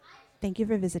Thank you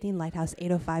for visiting Lighthouse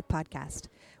 805 Podcast.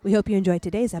 We hope you enjoyed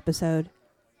today's episode,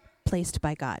 Placed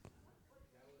by God.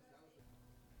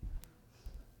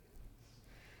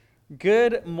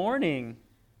 Good morning.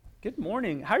 Good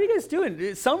morning. How are you guys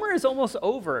doing? Summer is almost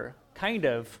over, kind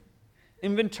of.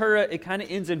 In Ventura, it kind of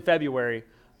ends in February,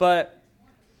 but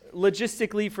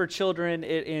logistically for children,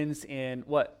 it ends in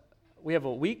what? We have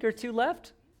a week or two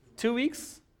left? 2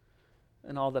 weeks?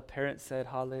 And all the parents said,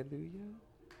 hallelujah.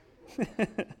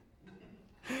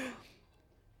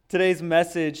 Today's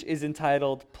message is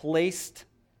entitled, Placed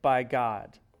by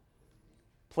God.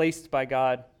 Placed by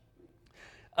God.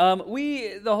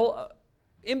 In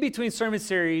between sermon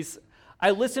series,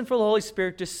 I listen for the Holy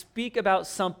Spirit to speak about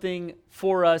something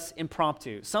for us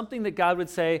impromptu, something that God would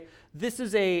say, this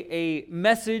is a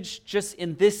message just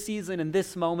in this season, in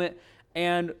this moment,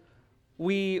 and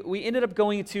we ended up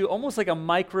going into almost like a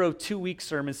micro 2-week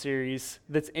sermon series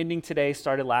that's ending today,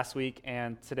 started last week,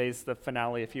 and today's the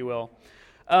finale, if you will.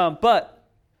 But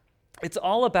it's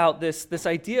all about this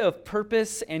idea of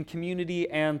purpose and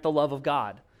community and the love of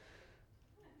God.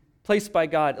 Placed by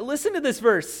God. Listen to this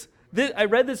verse. I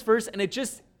read this verse and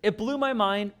it blew my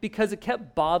mind because it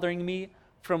kept bothering me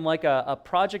from like a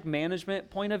project management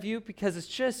point of view because it's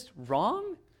just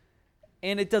wrong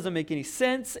and it doesn't make any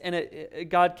sense, and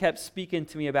God kept speaking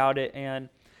to me about it, and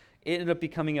it ended up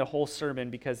becoming a whole sermon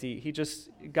because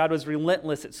God was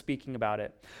relentless at speaking about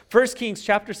it. 1 Kings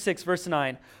chapter 6 verse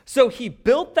 9. So he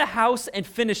built the house and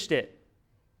finished it.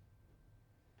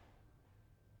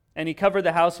 And he covered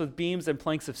the house with beams and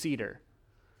planks of cedar.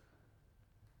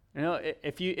 You know,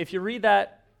 if you read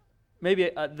that,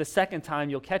 maybe the second time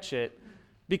you'll catch it,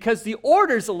 because the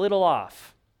order's a little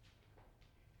off.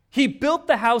 He built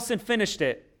the house and finished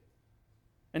it.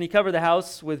 And he covered the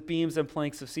house with beams and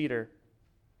planks of cedar.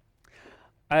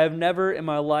 I have never in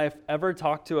my life ever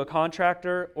talked to a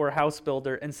contractor or a house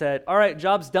builder and said, all right,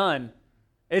 job's done.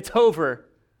 It's over.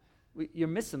 You're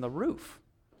missing the roof.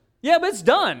 Yeah, but it's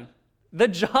done. The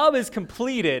job is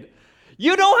completed.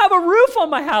 You don't have a roof on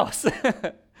my house.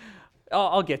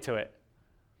 I'll get to it.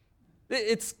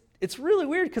 It's really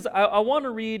weird because I want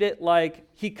to read it like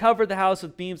he covered the house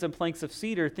with beams and planks of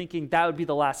cedar, thinking that would be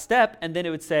the last step, and then it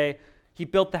would say he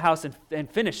built the house and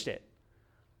finished it.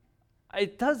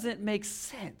 It doesn't make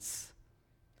sense.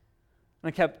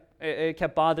 And it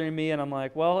kept bothering me, and I'm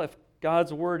like, well, if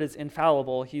God's word is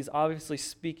infallible, he's obviously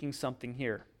speaking something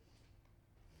here.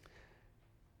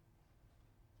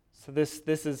 So this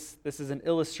is an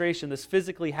illustration. This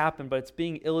physically happened, but it's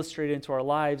being illustrated into our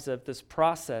lives of this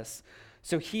process.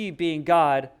 So he, being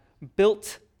God,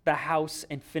 built the house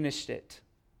and finished it.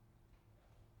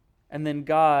 And then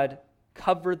God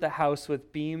covered the house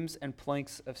with beams and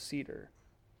planks of cedar.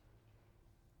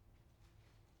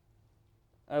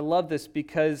 I love this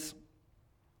because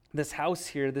this house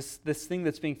here, this thing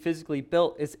that's being physically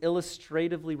built, is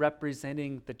illustratively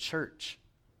representing the church.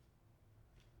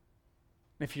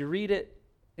 If you read it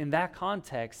in that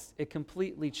context, it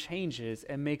completely changes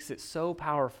and makes it so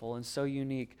powerful and so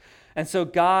unique. And so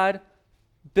God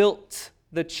built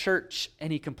the church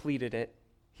and he completed it.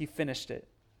 He finished it.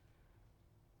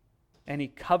 And he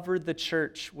covered the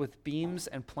church with beams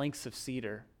and planks of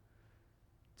cedar.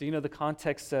 Do you know the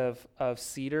context of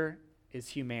cedar is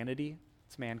humanity?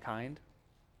 It's mankind.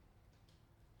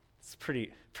 It's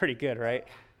pretty good, right?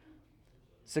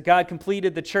 So God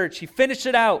completed the church. He finished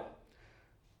it out.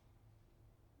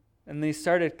 And he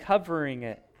started covering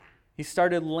it. He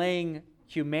started laying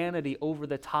humanity over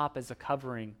the top as a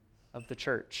covering of the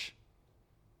church.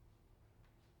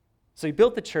 So he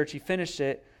built the church, he finished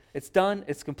it, it's done,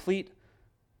 it's complete,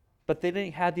 but they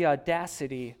didn't have the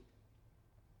audacity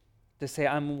to say,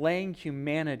 I'm laying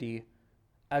humanity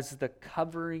as the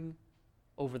covering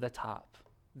over the top,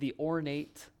 the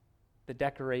ornate, the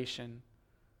decoration,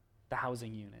 the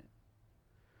housing unit.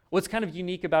 What's kind of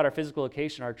unique about our physical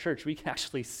location, our church, we can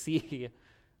actually see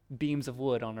beams of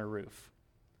wood on our roof.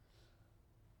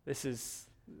 This is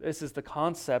the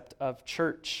concept of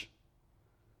church.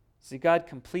 See, God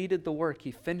completed the work.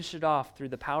 He finished it off through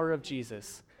the power of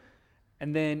Jesus.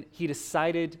 And then he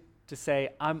decided to say,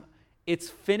 it's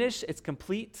finished, it's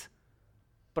complete,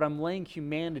 but I'm laying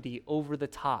humanity over the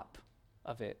top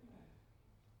of it.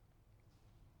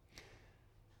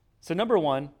 So number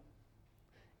one,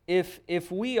 if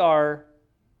we are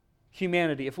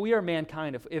humanity, if we are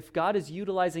mankind, if God is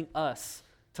utilizing us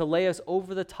to lay us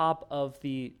over the top of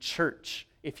the church,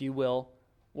 if you will,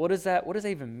 what does that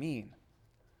even mean?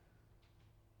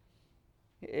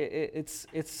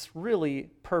 It's really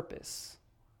purpose.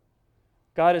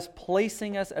 God is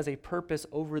placing us as a purpose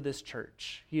over this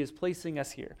church. He is placing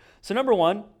us here. So number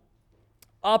one,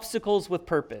 obstacles with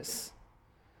purpose.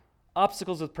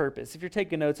 obstacles with purpose. If you're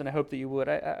taking notes, and I hope that you would,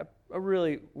 I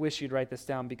really wish you'd write this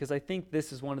down, because I think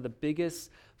this is one of the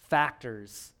biggest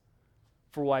factors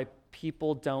for why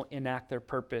people don't enact their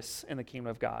purpose in the kingdom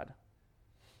of God.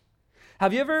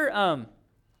 Have you ever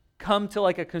come to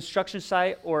like a construction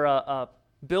site or a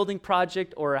building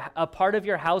project or a part of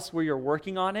your house where you're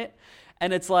working on it,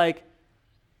 and it's like,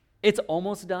 it's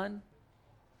almost done?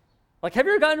 Like, have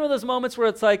you ever gotten to those moments where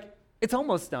it's like, it's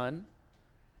almost done,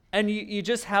 and you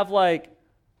just have like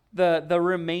the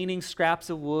remaining scraps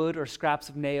of wood or scraps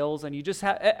of nails, and you just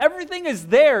have, everything is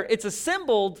there, it's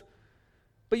assembled,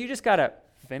 but you just gotta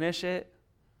finish it?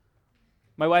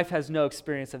 My wife has no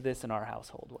experience of this in our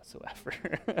household whatsoever.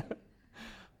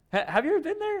 Have you ever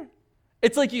been there?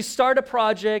 It's like you start a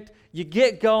project, you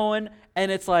get going,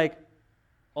 and it's like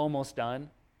almost done.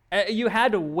 You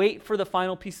had to wait for the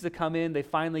final pieces to come in, they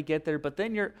finally get there, but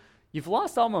then you've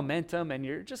lost all momentum and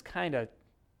you're just kind of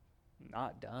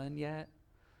not done yet.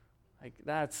 Like,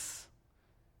 that's,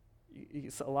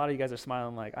 a lot of you guys are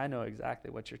smiling like, I know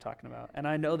exactly what you're talking about, and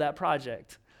I know that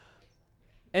project.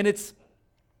 And it's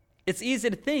easy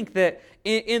to think that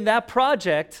in that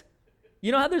project,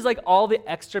 you know how there's like all the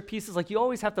extra pieces? Like, you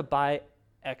always have to buy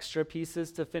extra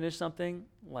pieces to finish something.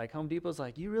 Like Home Depot's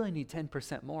like, you really need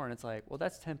 10% more. And it's like, well,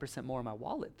 that's 10% more in my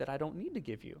wallet that I don't need to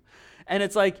give you. And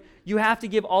it's like, you have to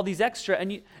give all these extra.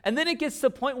 And then it gets to the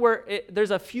point where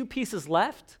there's a few pieces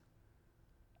left.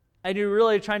 And you're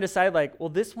really trying to decide like, well,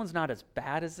 this one's not as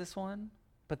bad as this one,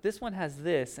 but this one has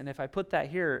this. And if I put that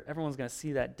here, everyone's going to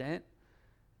see that dent.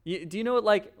 Do you know what,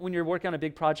 like, when you're working on a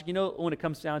big project, you know when it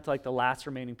comes down to like the last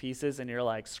remaining pieces and you're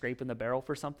like scraping the barrel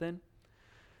for something?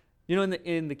 You know,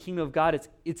 in the kingdom of God,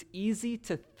 it's easy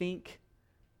to think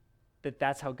that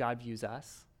that's how God views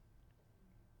us.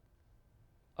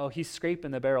 Oh, he's scraping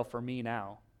the barrel for me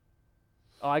now.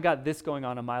 Oh, I got this going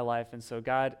on in my life, and so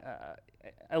God,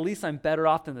 at least I'm better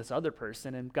off than this other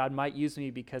person, and God might use me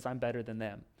because I'm better than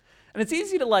them. And it's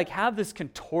easy to like have this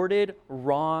contorted,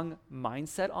 wrong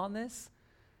mindset on this,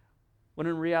 when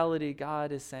in reality,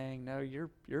 God is saying, no,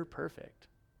 you're perfect.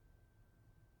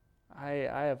 I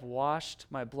have washed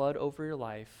my blood over your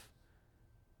life.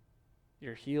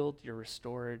 You're healed, you're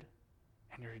restored,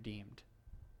 and you're redeemed.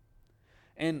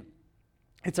 And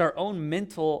it's our own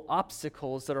mental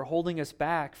obstacles that are holding us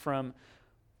back from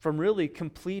really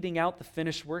completing out the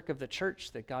finished work of the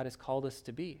church that God has called us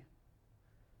to be.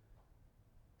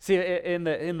 See, in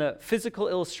the physical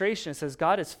illustration, it says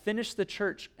God has finished the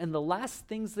church, and the last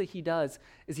things that he does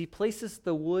is he places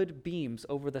the wood beams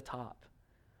over the top.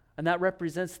 And that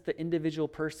represents the individual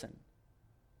person.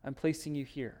 I'm placing you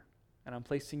here, and I'm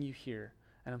placing you here,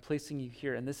 and I'm placing you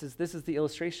here. And this is the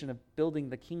illustration of building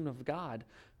the kingdom of God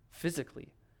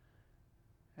physically.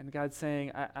 And God's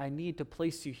saying, I need to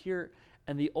place you here.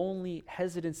 And the only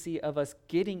hesitancy of us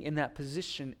getting in that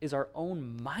position is our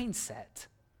own mindset,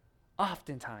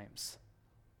 oftentimes.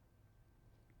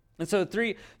 And so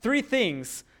three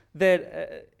things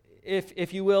that,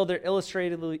 if you will, they're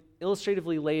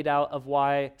illustratively laid out of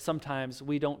why sometimes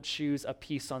we don't choose a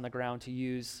piece on the ground to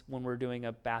use when we're doing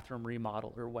a bathroom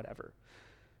remodel or whatever.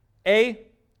 A,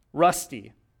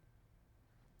 rusty.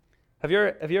 Have you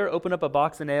ever opened up a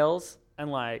box of nails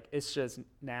and like it's just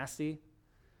nasty?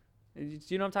 Do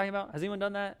you know what I'm talking about? Has anyone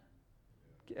done that?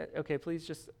 Okay, please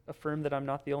just affirm that I'm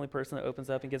not the only person that opens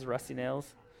up and gets rusty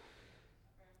nails.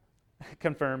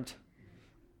 Confirmed.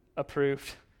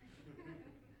 Approved.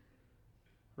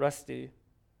 Rusty.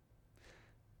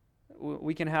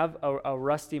 We can have a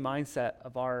rusty mindset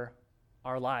of our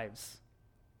lives.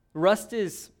 Rust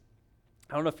is,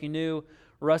 I don't know if you knew,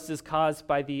 rust is caused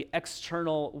by the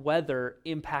external weather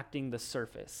impacting the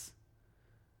surface.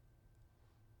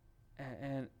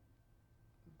 And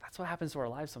that's what happens to our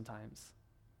lives sometimes.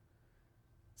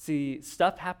 See,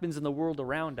 stuff happens in the world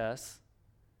around us,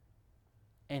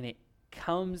 and it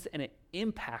comes and it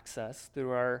impacts us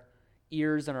through our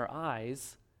ears and our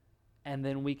eyes, and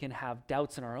then we can have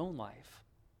doubts in our own life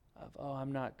of, oh,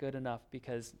 I'm not good enough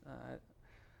because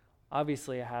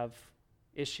obviously I have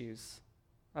issues.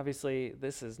 Obviously,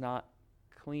 this is not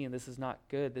clean. This is not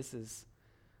good.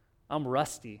 I'm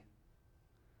rusty.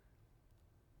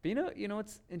 But you know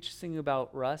what's interesting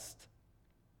about rust?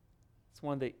 It's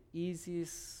one of the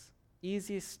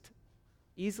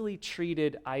easily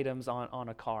treated items on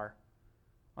a car,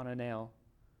 on a nail.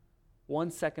 1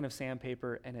 second of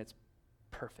sandpaper and it's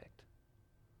perfect.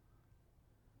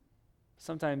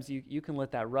 Sometimes you can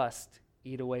let that rust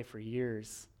eat away for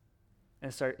years,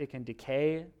 and it can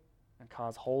decay and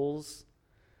cause holes.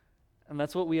 And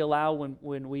that's what we allow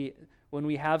when when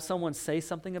we have someone say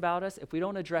something about us, if we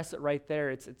don't address it right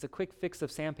there, it's a quick fix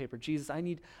of sandpaper. Jesus, I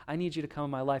need you to come in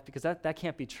my life because that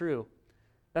can't be true.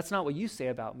 That's not what you say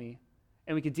about me.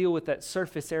 And we can deal with that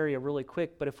surface area really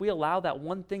quick. But if we allow that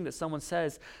one thing that someone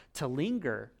says to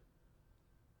linger,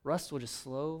 rust will just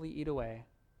slowly eat away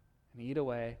and eat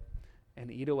away and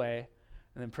eat away.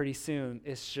 And then pretty soon,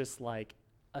 it's just like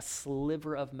a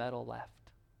sliver of metal left.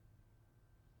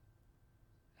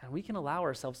 And we can allow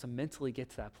ourselves to mentally get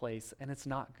to that place, and it's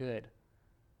not good.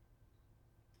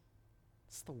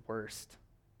 It's the worst.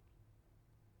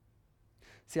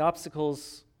 See,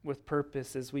 obstacles with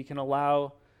purpose is we can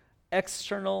allow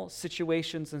external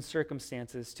situations and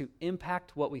circumstances to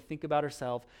impact what we think about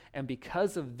ourselves, and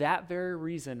because of that very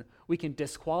reason, we can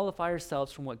disqualify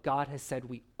ourselves from what God has said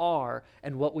we are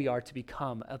and what we are to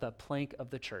become of the plank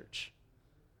of the church.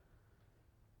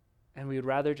 And we would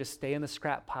rather just stay in the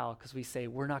scrap pile because we say,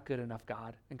 we're not good enough,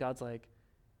 God. And God's like,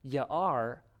 you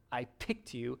are. I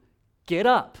picked you. Get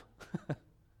up.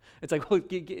 It's like, well,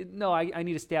 no, I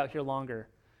need to stay out here longer.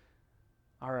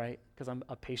 All right, because I'm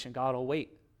a patient God. I'll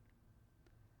wait.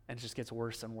 And it just gets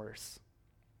worse and worse.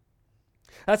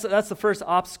 That's the first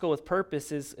obstacle with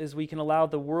purpose is we can allow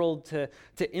the world to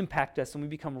impact us and we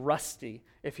become rusty,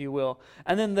 if you will.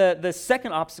 And then the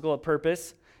second obstacle of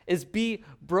purpose is be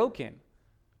broken.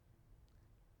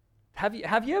 Have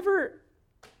you ever,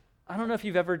 I don't know if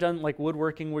you've ever done like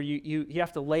woodworking where you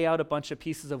have to lay out a bunch of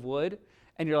pieces of wood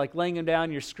and you're like laying them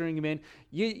down, you're screwing them in.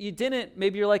 You didn't,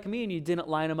 maybe you're like me and you didn't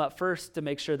line them up first to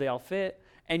make sure they all fit.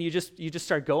 And you just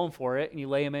start going for it and you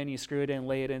lay them in, you screw it in,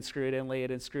 lay it in, screw it in, lay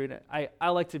it in, screw it in. I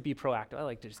like to be proactive. I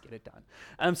like to just get it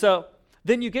done. So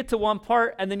then you get to one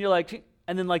part and then you're like,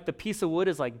 and then like the piece of wood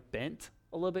is like bent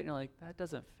a little bit and you're like, that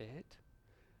doesn't fit.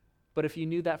 But if you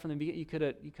knew that from the beginning, you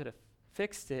could have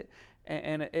fixed it,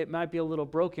 and it might be a little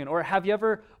broken. Or have you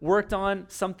ever worked on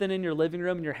something in your living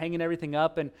room and you're hanging everything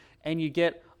up and you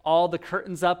get all the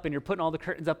curtains up and you're putting all the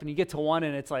curtains up and you get to one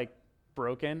and it's like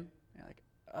broken? You're like,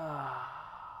 I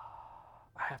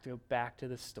have to go back to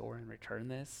the store and return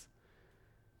this.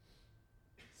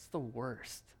 It's the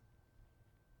worst.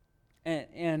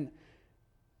 And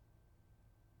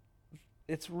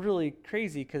it's really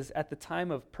crazy because at the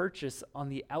time of purchase on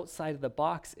the outside of the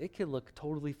box, it could look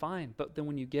totally fine. But then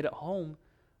when you get it home,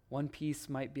 one piece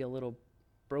might be a little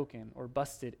broken or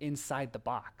busted inside the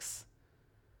box.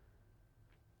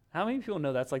 How many people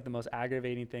know that's like the most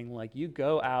aggravating thing? Like you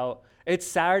go out, it's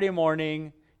Saturday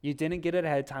morning, you didn't get it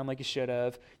ahead of time like you should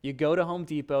have. You go to Home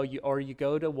Depot or you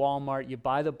go to Walmart, you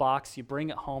buy the box, you bring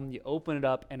it home, you open it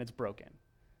up, and it's broken.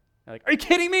 You're like, are you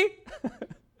kidding me?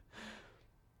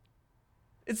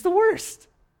 It's the worst.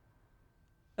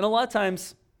 And a lot of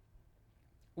times,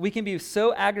 we can be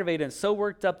so aggravated and so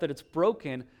worked up that it's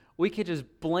broken, we can just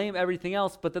blame everything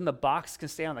else, but then the box can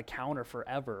stay on the counter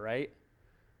forever, right?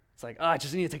 It's like, I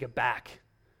just need to take it back.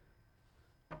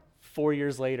 4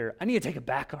 years later, I need to take it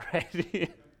back already.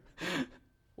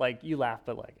 Like, you laugh,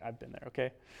 but like, I've been there,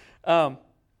 okay?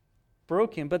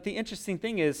 Broken, but the interesting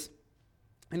thing is,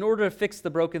 in order to fix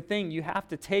the broken thing, you have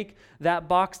to take that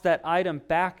box, that item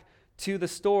back to the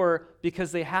store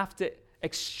because they have to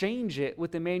exchange it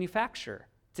with the manufacturer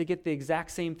to get the exact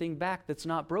same thing back that's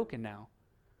not broken now.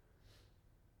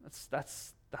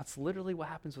 That's literally what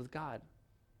happens with God.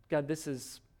 God, this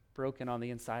is broken on the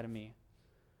inside of me.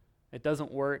 It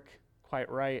doesn't work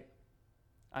quite right.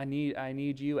 I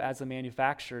need you as a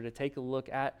manufacturer to take a look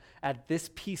at this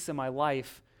piece of my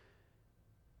life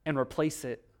and replace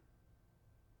it.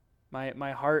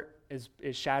 My heart is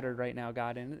shattered right now,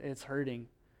 God, and it's hurting.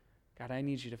 God, I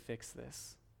need you to fix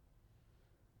this.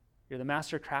 You're the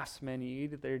master craftsman. You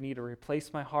either need to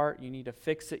replace my heart, you need to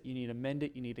fix it, you need to mend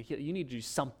it, you need to heal. You need to do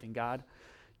something, God.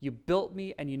 You built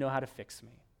me and you know how to fix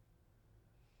me.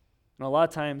 And a lot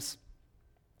of times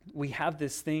we have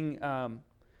this thing,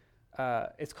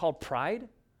 it's called pride.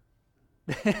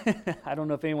 I don't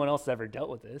know if anyone else has ever dealt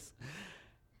with this.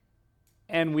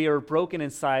 And we are broken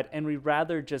inside, and we'd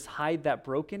rather just hide that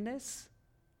brokenness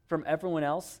from everyone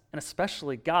else, and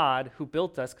especially God who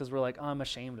built us, because we're like, oh, I'm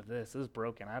ashamed of this. This is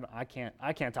broken. I can't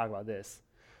talk about this.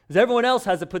 Because everyone else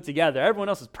has it put together. Everyone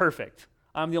else is perfect.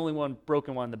 I'm the only one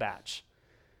broken one in the batch.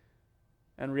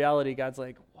 And in reality, God's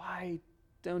like, why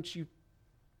don't you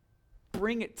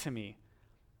bring it to me?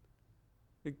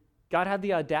 God had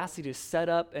the audacity to set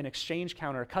up an exchange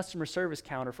counter, a customer service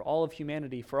counter for all of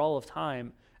humanity, for all of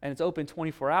time, and it's open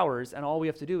 24 hours, and all we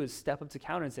have to do is step up to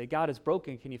counter and say, God, it's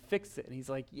broken, can you fix it? And he's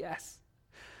like, yes.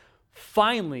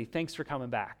 Finally, thanks for coming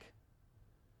back.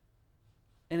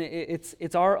 And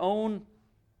it's our own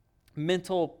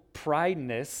mental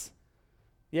prideness.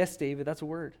 Yes, David, that's a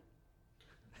word.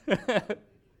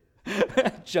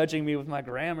 judging me with my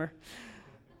grammar.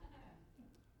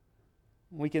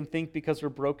 We can think because we're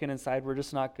broken inside, we're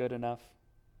just not good enough.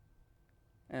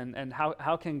 And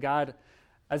how can God,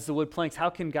 as the wood planks, how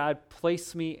can God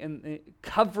place me in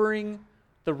covering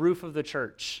the roof of the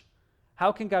church?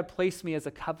 How can God place me as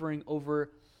a covering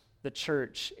over the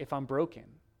church if I'm broken?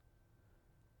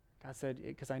 God said,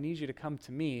 because I need you to come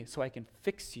to me so I can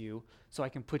fix you, so I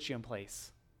can put you in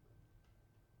place.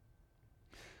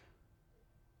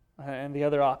 And the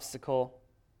other obstacle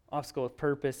of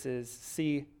purpose is,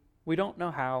 see, we don't know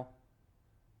how.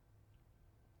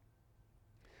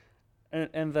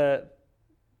 And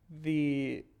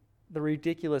the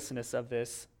ridiculousness of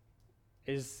this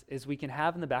is we can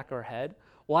have in the back of our head,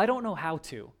 well, I don't know how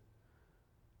to.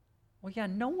 Well, yeah,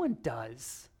 no one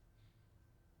does.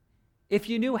 If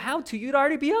you knew how to, you'd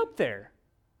already be up there.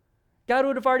 God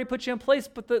would have already put you in place,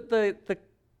 but the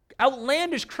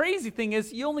outlandish, crazy thing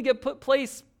is you only get put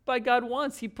place by God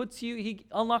once. He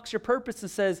unlocks your purpose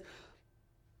and says,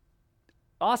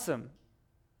 awesome,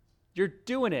 you're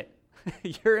doing it.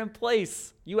 You're in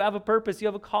place. You have a purpose. You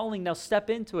have a calling. Now step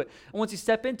into it. And once you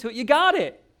step into it, you got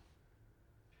it.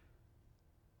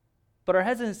 But our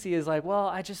hesitancy is like, well,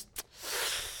 I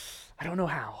don't know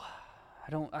how.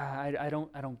 I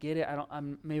don't get it.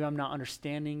 Maybe I'm not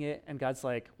understanding it. And God's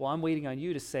like, well, I'm waiting on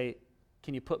you to say,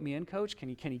 can you put me in, coach? Can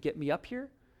you get me up here?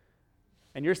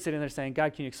 And you're sitting there saying,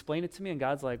 God, can you explain it to me? And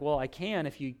God's like, well, I can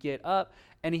if you get up.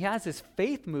 And he has this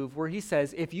faith move where he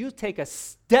says, if you take a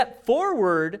step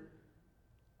forward,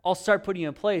 I'll start putting you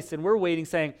in place. And we're waiting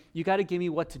saying, you got to give me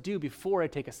what to do before I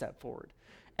take a step forward.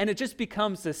 And it just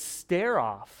becomes this stare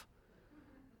off.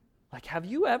 Like, have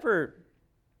you ever,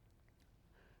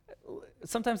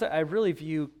 sometimes I really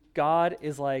view God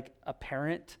is like a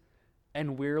parent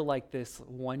and we're like this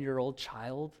 1-year-old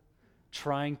child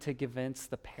trying to convince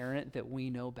the parent that we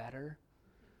know better.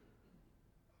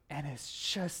 And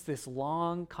it's just this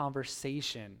long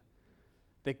conversation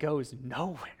that goes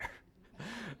nowhere.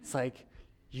 It's like,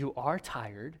 you are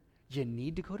tired. You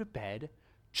need to go to bed.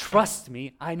 Trust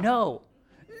me, I know.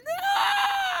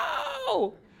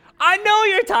 No! I know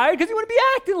you're tired because you wouldn't be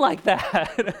acting like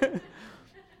that.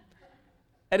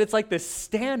 And it's like this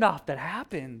standoff that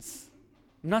happens.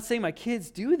 I'm not saying my kids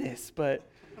do this, but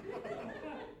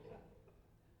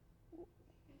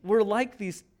we're like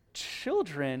these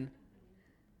children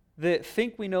that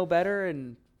think we know better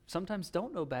and sometimes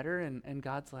don't know better. And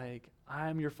God's like,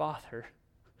 I'm your father.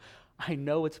 I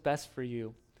know what's best for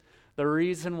you. The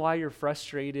reason why you're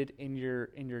frustrated in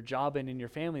your job and in your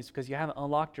family is because you haven't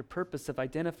unlocked your purpose of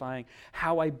identifying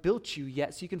how I built you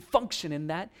yet so you can function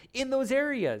in those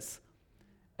areas.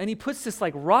 And he puts this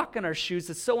like rock in our shoes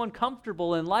that's so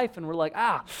uncomfortable in life, and we're like,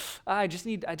 I just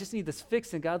need this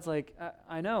fixed. And God's like,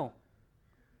 I know.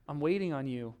 I'm waiting on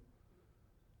you.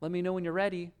 Let me know when you're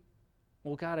ready.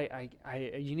 Well, God,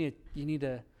 you need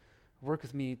to work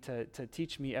with me to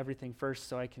teach me everything first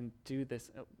so I can do this.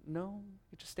 No,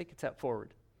 you just take a step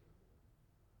forward.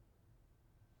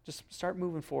 Just start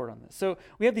moving forward on this. So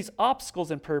we have these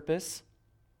obstacles in purpose,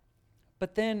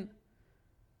 but then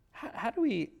how do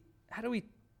we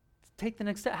take the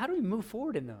next step? How do we move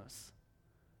forward in those?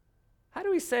 How do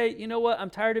we say, you know what,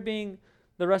 I'm tired of being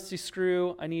the rusty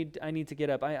screw, I need to get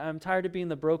up. I'm tired of being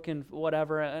the broken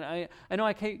whatever. And I know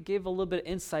I gave a little bit of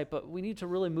insight, but we need to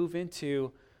really move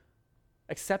into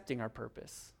accepting our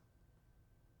purpose.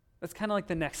 That's kind of like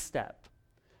the next step.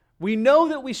 We know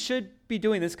that we should be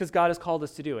doing this because God has called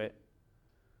us to do it.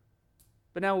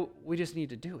 But now we just need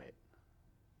to do it.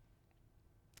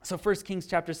 So 1 Kings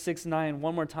chapter 6-9,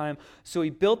 one more time. So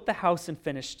he built the house and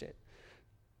finished it.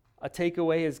 A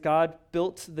takeaway is God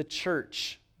built the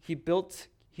church. He built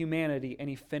humanity and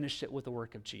he finished it with the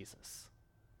work of Jesus.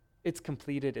 It's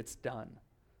completed, it's done.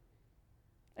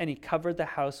 And he covered the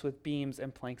house with beams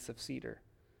and planks of cedar.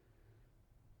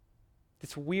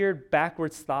 This weird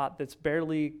backwards thought that's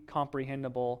barely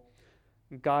comprehensible,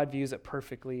 God views it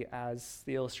perfectly as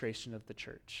the illustration of the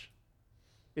church.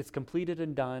 It's completed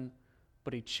and done,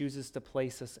 but he chooses to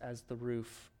place us as the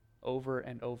roof over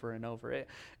and over and over.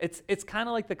 It's kind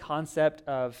of like the concept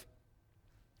of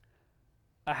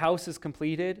a house is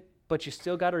completed, but you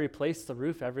still got to replace the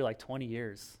roof every like 20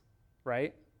 years,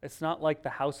 right? It's not like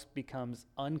the house becomes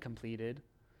uncompleted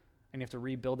and you have to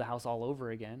rebuild the house all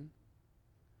over again.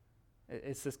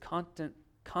 It's this constant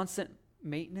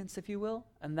maintenance, if you will,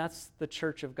 and that's the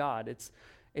church of God.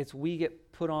 It's we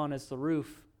get put on as the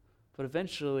roof, but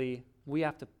eventually we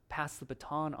have to pass the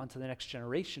baton onto the next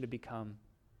generation to become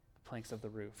the planks of the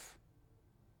roof.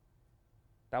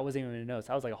 That wasn't even in the notes.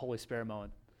 That was like a Holy Spirit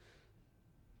moment.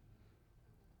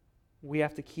 We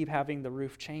have to keep having the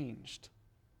roof changed.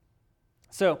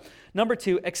 So, number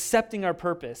 2, accepting our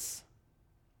purpose.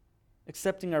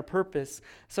 Accepting our purpose.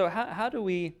 So how do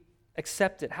we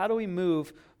accept it? How do we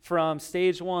move from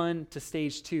stage 1 to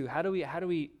stage 2? How do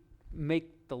we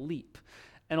make the leap?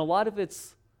 And a lot of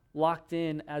it's locked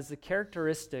in as the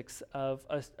characteristics of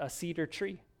a cedar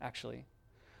tree, actually.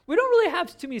 We don't really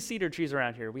have too many cedar trees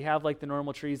around here. We have like the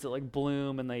normal trees that like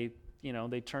bloom and they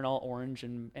turn all orange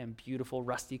and beautiful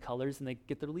rusty colors and they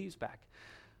get their leaves back.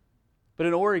 But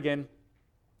in Oregon,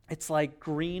 it's like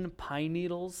green pine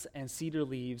needles and cedar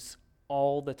leaves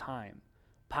all the time.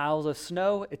 Piles of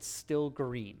snow, it's still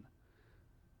green.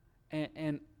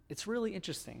 And it's really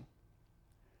interesting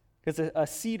because a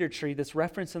cedar tree that's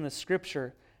referenced in the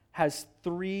scripture has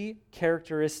 3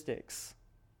 characteristics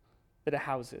that it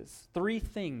houses, 3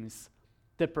 things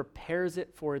that prepares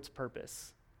it for its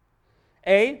purpose.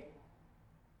 A,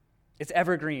 it's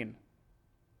evergreen.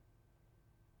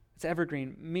 It's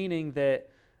evergreen, meaning that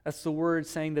that's the word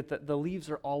saying that the leaves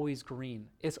are always green.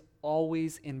 It's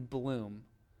always in bloom.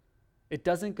 It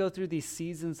doesn't go through these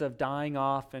seasons of dying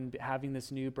off and having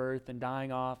this new birth and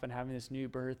dying off and having this new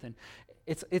birth, and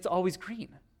it's always green.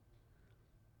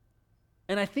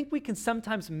 And I think we can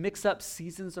sometimes mix up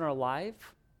seasons in our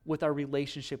life with our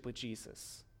relationship with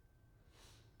Jesus.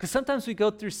 Because sometimes we go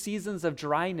through seasons of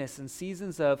dryness and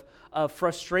seasons of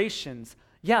frustrations.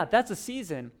 Yeah, that's a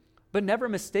season, but never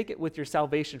mistake it with your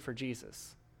salvation for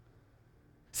Jesus.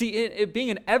 See, it being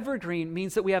an evergreen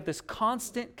means that we have this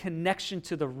constant connection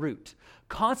to the root,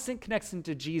 constant connection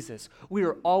to Jesus. We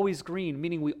are always green,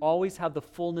 meaning we always have the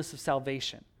fullness of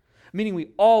salvation, meaning we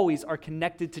always are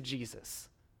connected to Jesus.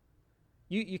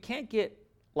 You can't get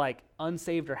like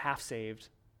unsaved or half saved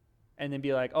and then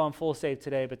be like, oh, I'm full saved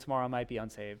today, but tomorrow I might be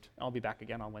unsaved. I'll be back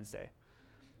again on Wednesday.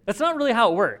 That's not really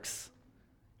how it works.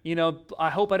 I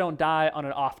hope I don't die on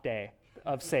an off day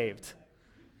of saved,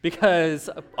 because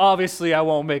obviously I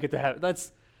won't make it to heaven.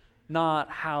 That's not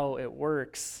how it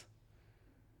works.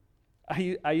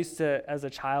 I used to, as a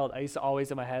child, I used to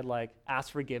always in my head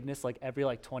ask forgiveness every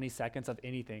 20 seconds of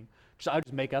anything. I would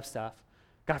just make up stuff.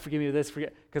 God, forgive me of this,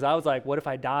 because I was like, what if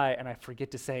I die and I forget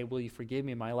to say, will you forgive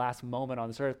me in my last moment on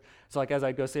this earth? So as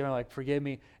I go save, I'm like, forgive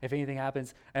me if anything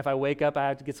happens. And if I wake up, I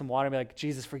have to get some water and be like,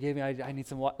 Jesus, forgive me, I need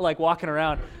some water. Walking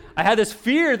around. I had this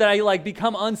fear that I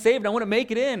become unsaved and I wouldn't make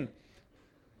it in. It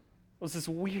was this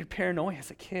weird paranoia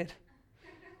as a kid.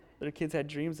 Other kids had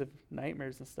dreams of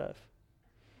nightmares and stuff.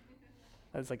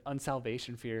 That was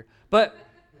unsalvation fear. But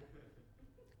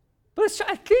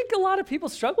I think a lot of people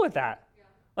struggle with that.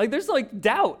 There's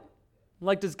doubt.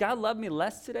 Does God love me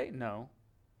less today? No.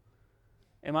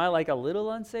 Am I a little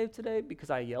unsaved today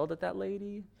because I yelled at that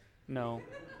lady? No.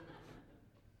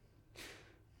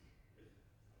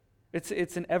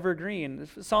 It's an evergreen.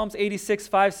 Psalms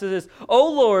 86:5 says this,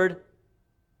 "O Lord,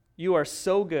 you are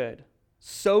so good,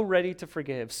 so ready to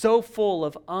forgive, so full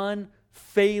of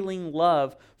unfailing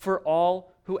love for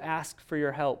all who ask for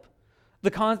your help." The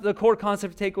core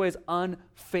concept takeaway is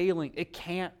unfailing. It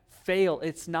can't fail.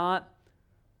 It's not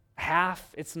half,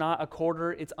 it's not a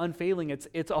quarter, it's unfailing.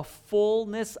 It's a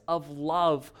fullness of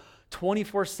love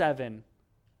 24/7,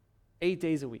 8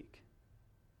 days a week.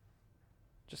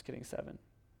 Just kidding, 7.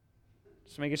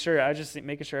 Just making sure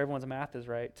everyone's math is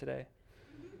right today.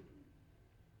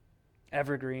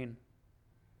 Evergreen.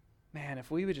 Man, if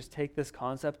we would just take this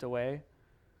concept away,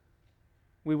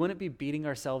 we wouldn't be beating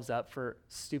ourselves up for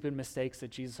stupid mistakes that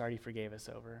Jesus already forgave us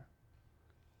over.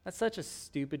 That's such a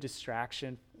stupid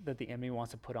distraction that the enemy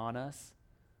wants to put on us.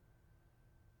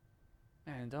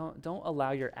 Man, don't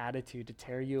allow your attitude to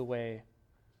tear you away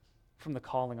from the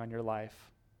calling on your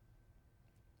life.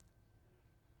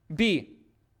 B,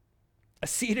 a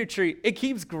cedar tree, it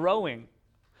keeps growing.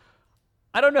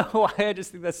 I don't know why, I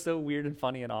just think that's so weird and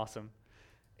funny and awesome.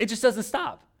 It just doesn't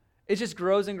stop. It just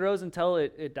grows and grows until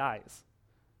it dies.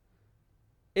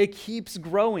 It keeps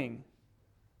growing.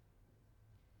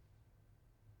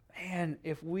 Man,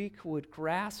 if we would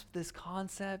grasp this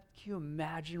concept, can you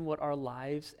imagine what our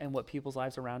lives and what people's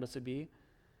lives around us would be?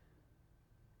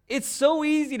 It's so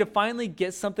easy to finally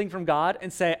get something from God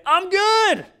and say, I'm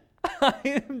good. I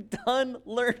am done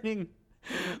learning.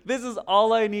 This is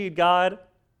all I need, God.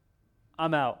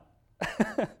 I'm out.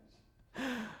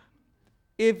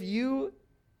 If you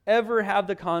ever have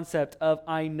the concept of,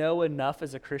 I know enough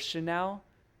as a Christian now,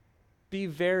 be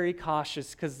very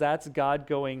cautious, because that's God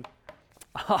going,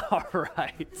 all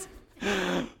right.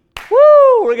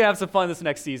 Woo! We're going to have some fun this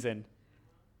next season.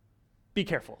 Be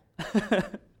careful.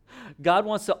 God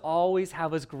wants to always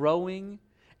have us growing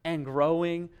and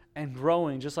growing and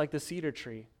growing, just like the cedar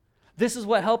tree. This is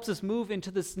what helps us move into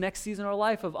this next season of our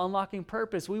life of unlocking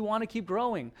purpose. We want to keep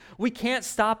growing. We can't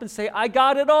stop and say, I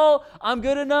got it all. I'm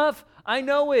good enough. I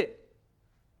know it.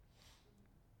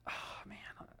 Oh, man,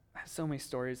 I have so many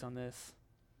stories on this.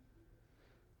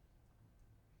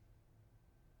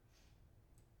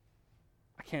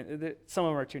 I can't, some of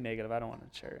them are too negative. I don't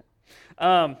want to share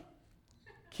it.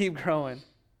 Keep growing.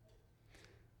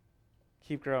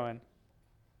 Keep growing.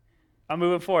 I'm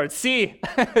moving forward. C,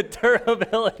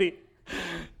 durability.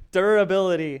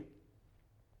 Durability.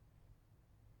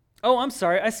 Oh, I'm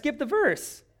sorry. I skipped the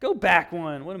verse. Go back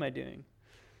one. What am I doing?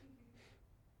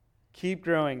 Keep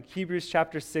growing. Hebrews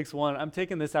chapter 6:1. I'm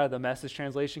taking this out of the Message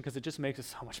translation because it just makes it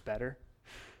so much better.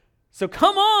 So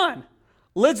come on.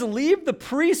 Let's leave the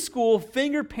preschool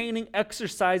finger painting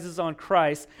exercises on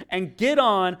Christ and get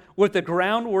on with the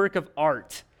groundwork of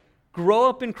art. Grow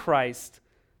up in Christ.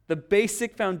 The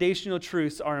basic foundational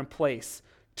truths are in place.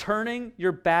 Turning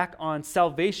your back on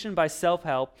salvation by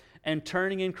self-help and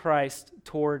turning in Christ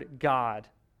toward God.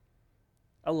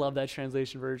 I love that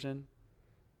translation version.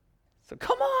 So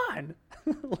come on.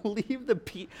 Leave the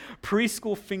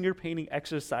preschool finger painting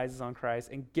exercises on Christ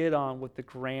and get on with the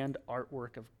grand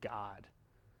artwork of God.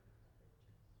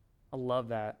 I love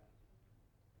that.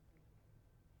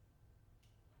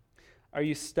 Are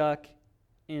you stuck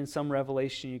in some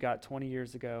revelation you got 20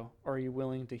 years ago, or are you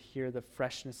willing to hear the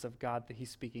freshness of God that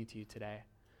he's speaking to you today?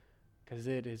 Because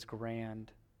it is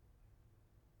grand.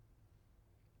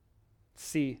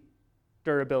 C,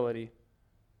 durability.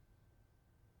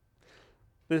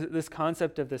 This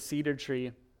concept of the cedar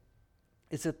tree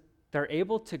is that they're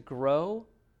able to grow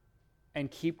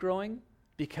and keep growing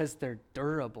because they're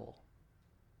durable.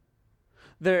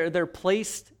 They're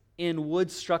placed in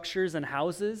wood structures and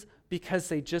houses because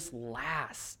they just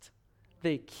last.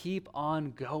 They keep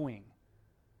on going.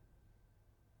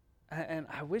 And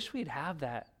I wish we'd have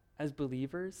that as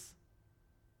believers.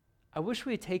 I wish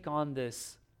we'd take on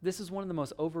this. This is one of the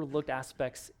most overlooked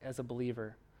aspects as a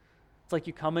believer. It's like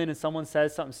you come in and someone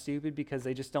says something stupid because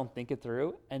they just don't think it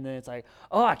through. And then it's like,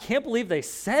 oh, I can't believe they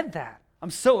said that.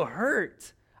 I'm so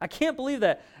hurt. I can't believe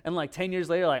that. And like 10 years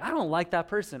later, like, I don't like that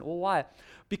person. Well, why?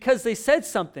 Because they said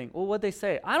something. Well, what'd they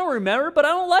say? I don't remember, but I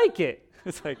don't like it.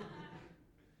 It's like,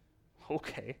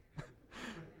 okay.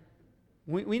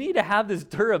 We need to have this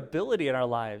durability in our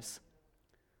lives.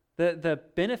 The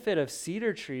benefit of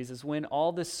cedar trees is when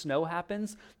all this snow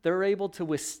happens, they're able to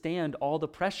withstand all the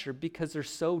pressure because they're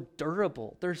so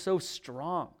durable. They're so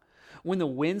strong. When the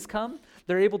winds come,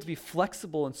 they're able to be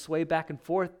flexible and sway back and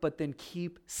forth, but then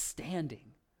keep standing.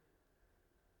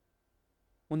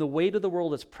 When the weight of the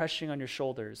world is pressing on your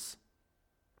shoulders,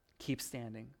 keep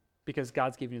standing because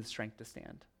God's giving you the strength to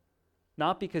stand.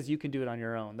 Not because you can do it on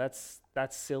your own. That's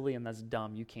silly and that's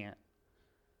dumb. You can't.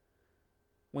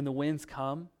 When the winds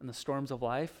come and the storms of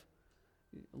life,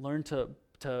 learn to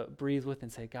breathe with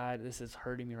and say, God, this is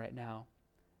hurting me right now.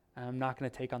 And I'm not going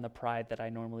to take on the pride that I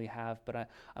normally have, but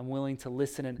I'm willing to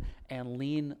listen and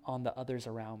lean on the others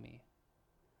around me.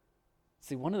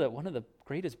 See, one of the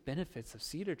greatest benefits of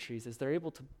cedar trees is they're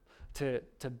able to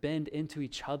bend into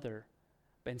each other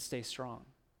and stay strong.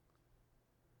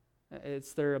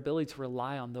 It's their ability to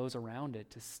rely on those around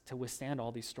it to withstand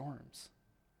all these storms.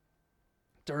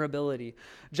 Durability.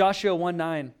 Joshua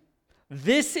 1:9.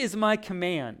 This is my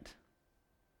command.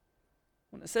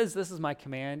 When it says this is my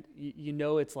command, you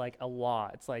know it's like a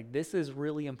law. It's like, this is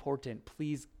really important.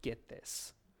 Please get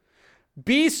this.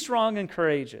 Be strong and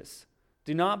courageous.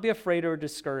 Do not be afraid or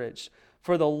discouraged,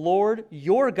 for the Lord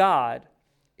your God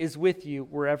is with you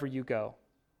wherever you go.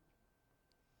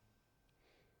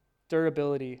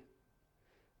 Durability.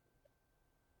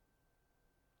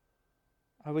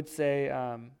 I would say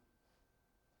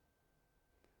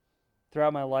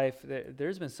throughout my life,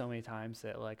 there's been so many times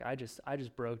that like I just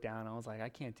broke down. I was like, I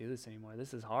can't do this anymore.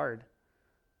 This is hard.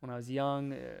 When I was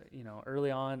young,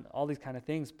 early on, all these kind of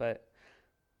things, but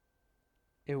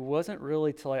it wasn't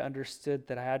really till I understood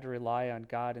that I had to rely on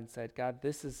God and said, God,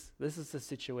 this is the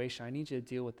situation. I need you to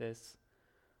deal with this.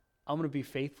 I'm going to be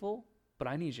faithful, but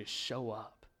I need you to show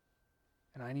up,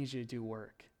 and I need you to do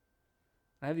work.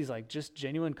 And I have these like just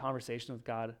genuine conversations with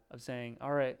God of saying,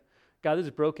 all right, God, this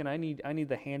is broken. I need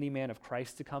the handyman of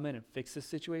Christ to come in and fix this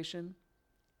situation.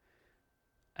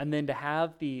 And then to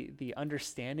have the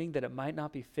understanding that it might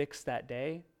not be fixed that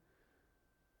day.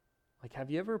 Like,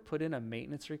 have you ever put in a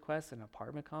maintenance request in an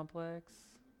apartment complex?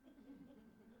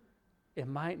 It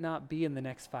might not be in the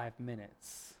next 5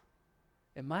 minutes.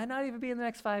 It might not even be in the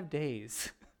next 5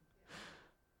 days.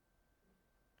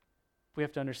 We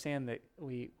have to understand that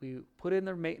we put in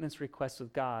their maintenance request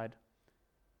with God,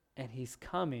 and he's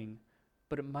coming,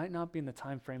 but it might not be in the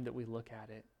time frame that we look at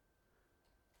it.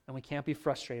 And we can't be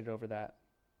frustrated over that.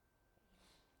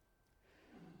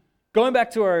 Going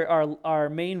back to our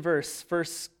main verse, 1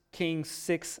 Kings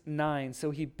 6:9.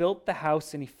 So he built the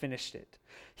house and he finished it.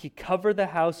 He covered the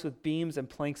house with beams and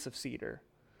planks of cedar.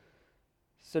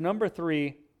 So number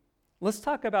 3, let's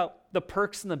talk about the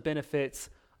perks and the benefits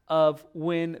of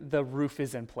when the roof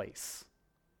is in place.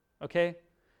 Okay?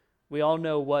 We all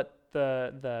know what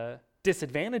the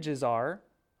disadvantages are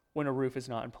when a roof is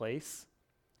not in place.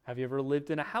 Have you ever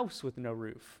lived in a house with no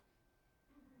roof?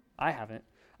 I haven't.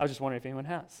 I was just wondering if anyone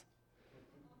has.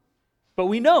 But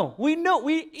we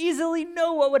easily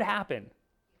know what would happen.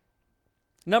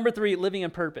 Number 3, living in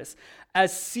purpose.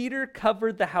 As cedar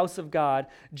covered the house of God,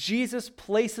 Jesus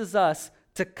places us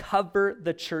to cover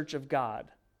the church of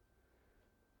God.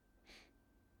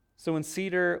 So when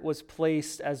cedar was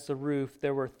placed as the roof,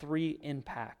 there were 3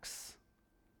 impacts.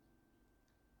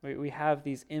 We have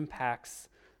these impacts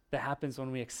that happens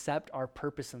when we accept our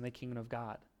purpose in the kingdom of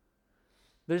God.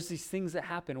 There's these things that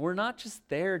happen. We're not just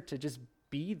there to just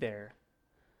be there.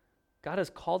 God has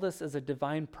called us as a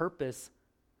divine purpose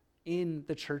in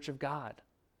the church of God.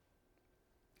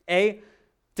 A,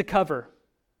 to cover.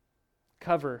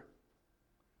 Cover.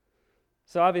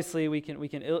 So obviously we can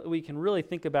really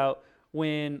think about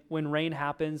when rain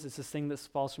happens. It's this thing that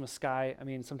falls from the sky. I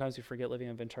mean, sometimes we forget living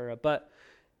in Ventura, but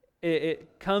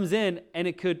it comes in and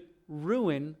it could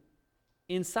ruin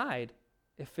inside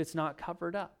if it's not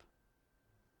covered up.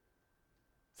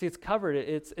 See, it's covered.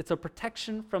 It's a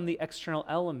protection from the external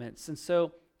elements. And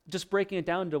so just breaking it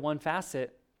down to one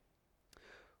facet,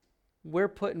 we're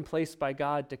put in place by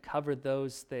God to cover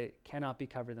those that cannot be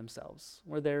covered themselves.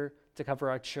 We're there to cover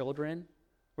our children.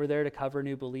 We're there to cover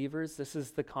new believers. This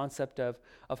is the concept of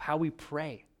how we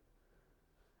pray.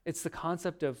 It's the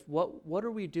concept of what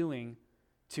are we doing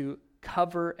to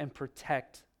cover and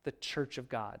protect the church of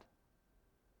God.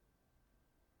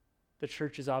 The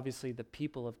church is obviously the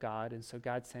people of God, and so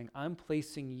God's saying, I'm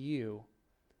placing you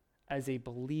as a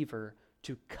believer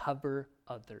to cover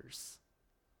others.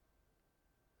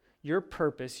 Your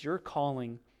purpose, your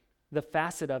calling, the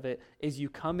facet of it is you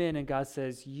come in and God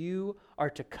says, you are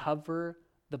to cover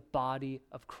the body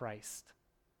of Christ.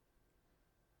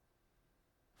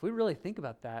 If we really think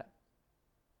about that,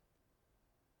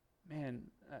 man,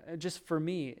 just for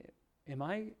me, am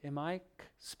I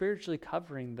spiritually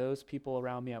covering those people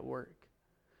around me at work?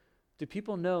 Do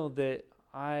people know that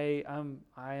I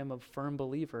am a firm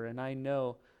believer, and they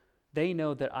know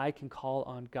that I can call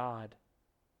on God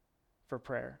for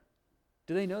prayer?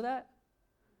 Do they know that?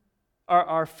 Are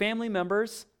our family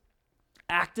members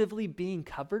actively being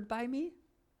covered by me?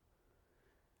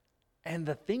 And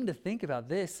the thing to think about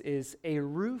this is a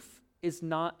roof is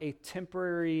not a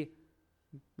temporary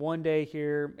one day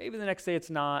here, maybe the next day it's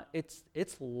not. It's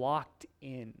locked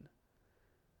in.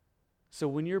 So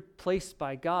when you're placed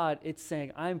by God, it's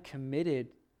saying, I'm committed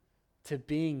to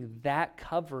being that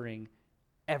covering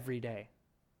every day.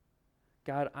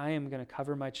 God, I am going to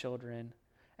cover my children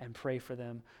and pray for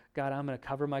them. God, I'm going to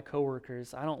cover my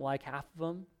coworkers. I don't like half of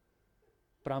them,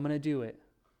 but I'm going to do it.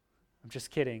 I'm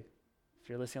just kidding, if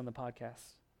you're listening on the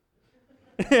podcast.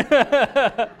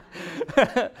 That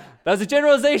was a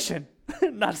generalization,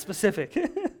 not specific.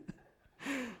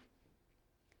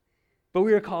 But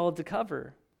we are called to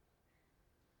cover.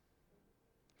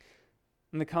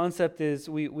 And the concept is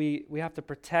we have to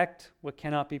protect what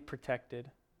cannot be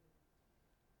protected.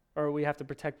 Or we have to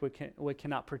protect what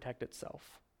cannot protect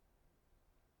itself.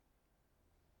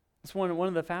 It's one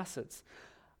of the facets.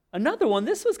 Another one,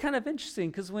 this was kind of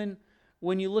interesting because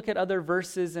when you look at other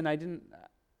verses, and I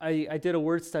did a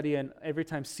word study, and every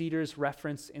time cedar's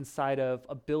referenced inside of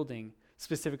a building,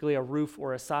 specifically a roof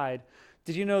or a side,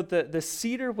 did you know that the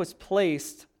cedar was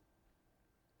placed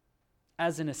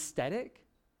as an aesthetic?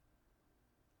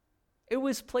 It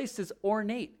was placed as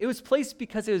ornate. It was placed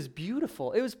because it was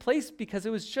beautiful. It was placed because it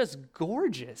was just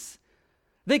gorgeous.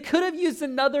 They could have used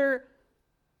another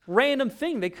random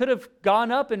thing. They could have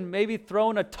gone up and maybe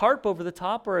thrown a tarp over the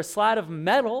top or a slat of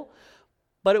metal,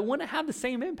 but it wouldn't have the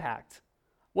same impact.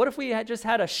 What if we had just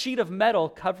had a sheet of metal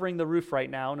covering the roof right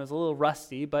now and it was a little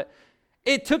rusty, but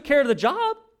it took care of the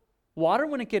job? Water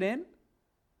wouldn't get in,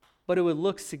 but it would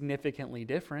look significantly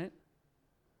different.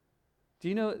 Do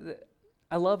you know,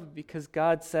 I love it because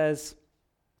God says,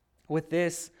 with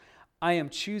this, I am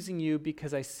choosing you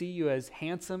because I see you as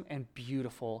handsome and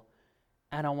beautiful,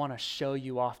 and I want to show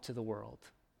you off to the world.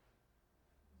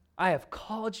 I have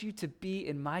called you to be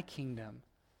in my kingdom,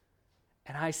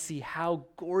 and I see how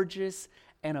gorgeous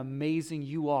and amazing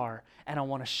you are, and I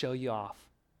want to show you off.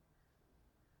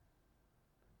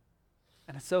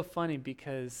 And it's so funny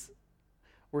because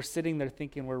we're sitting there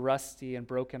thinking we're rusty and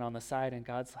broken on the side, and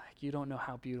God's like, you don't know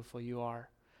how beautiful you are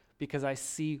because I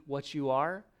see what you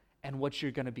are and what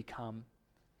you're going to become,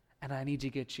 and I need to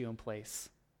get you in place.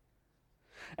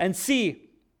 And C,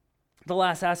 the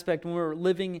last aspect, when we're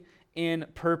living in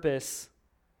purpose,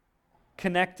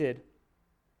 connected.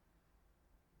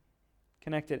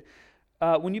 Connected.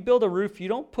 When you build a roof, you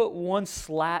don't put one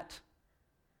slat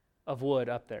of wood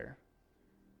up there.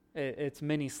 It's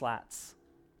many slats.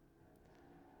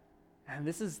 And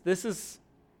this is,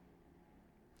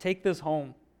 take this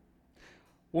home.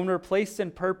 When we're placed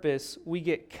in purpose, we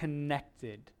get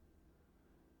connected.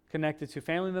 Connected to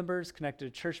family members, connected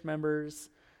to church members.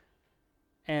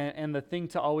 And the thing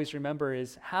to always remember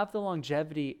is have the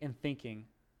longevity in thinking,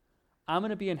 I'm going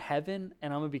to be in heaven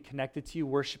and I'm going to be connected to you,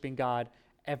 worshiping God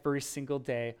every single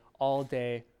day, all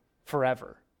day,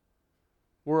 forever.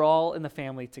 We're all in the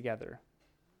family together.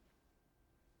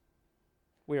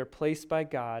 We are placed by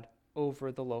God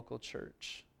over the local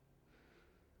church.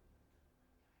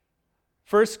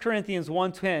 1 Corinthians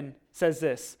 1:10 says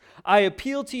this, I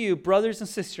appeal to you, brothers and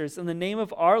sisters, in the name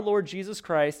of our Lord Jesus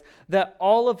Christ, that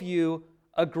all of you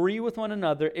agree with one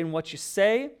another in what you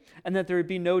say, and that there would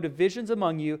be no divisions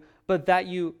among you, but that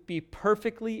you be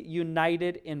perfectly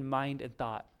united in mind and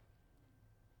thought.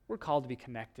 We're called to be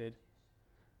connected.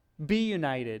 Be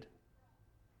united.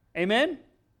 Amen?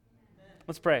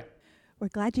 Let's pray. We're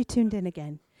glad you tuned in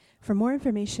again. For more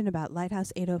information about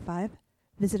Lighthouse 805,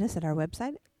 visit us at our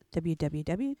website,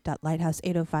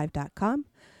 www.lighthouse805.com,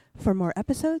 for more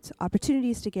episodes,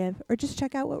 opportunities to give, or just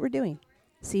check out what we're doing.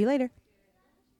 See you later.